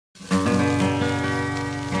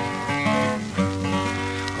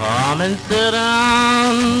Come and sit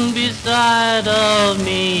down beside of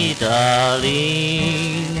me,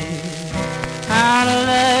 darling, and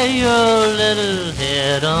lay your little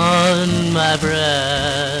head on my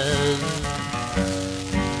breast,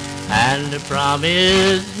 and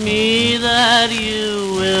promise me that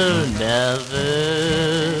you will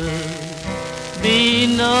never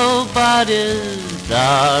be nobody's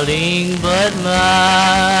darling but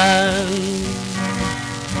mine.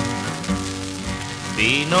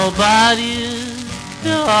 Be nobody's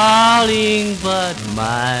darling but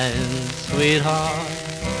mine, sweetheart.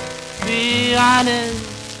 Be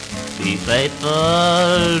honest, be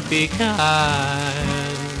faithful, be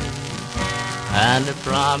kind, and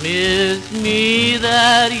promise me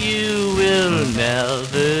that you will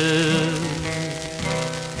never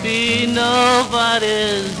be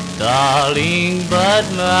nobody's darling but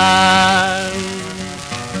mine.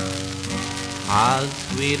 How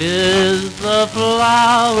sweet is the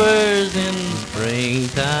flowers in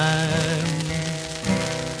springtime,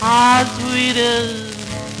 how sweet is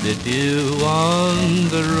the dew on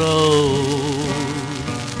the rose,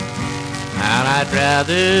 and I'd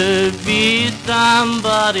rather be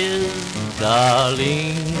somebody's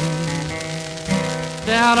darling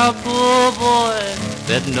than a poor boy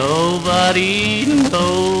that nobody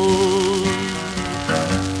knows.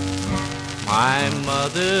 My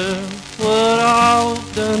mother would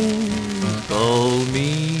often scold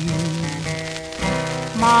me,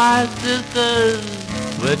 my sisters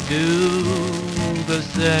would do the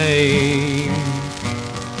same,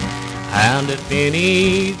 and if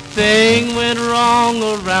anything went wrong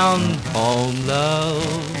around home, love,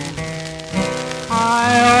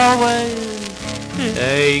 I always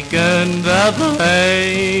taken the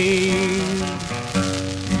blame.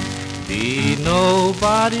 Be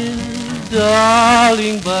nobody's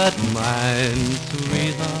darling but mine,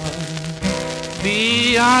 sweetheart.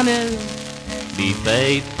 Be honest, be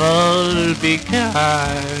faithful, be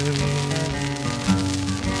kind,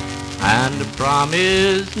 and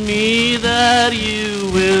promise me that you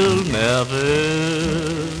will never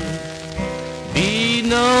be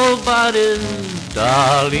nobody's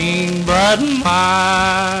darling but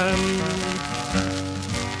mine.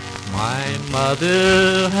 My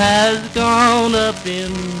mother has gone up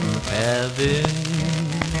in heaven,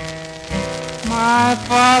 my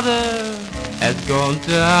father has gone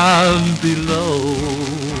down below,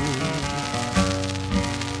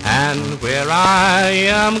 and where I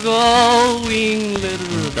am going,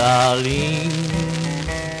 little darling,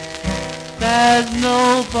 there's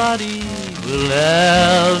nobody will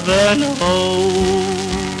ever know.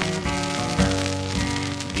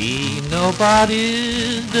 Be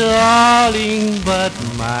nobody's darling but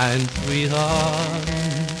mine, sweetheart.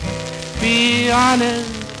 Be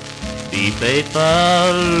honest, be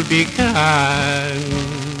faithful, be kind,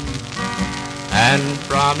 and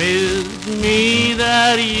promise me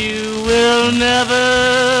that you will never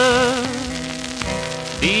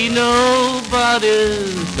be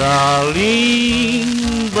nobody's darling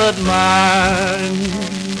but mine.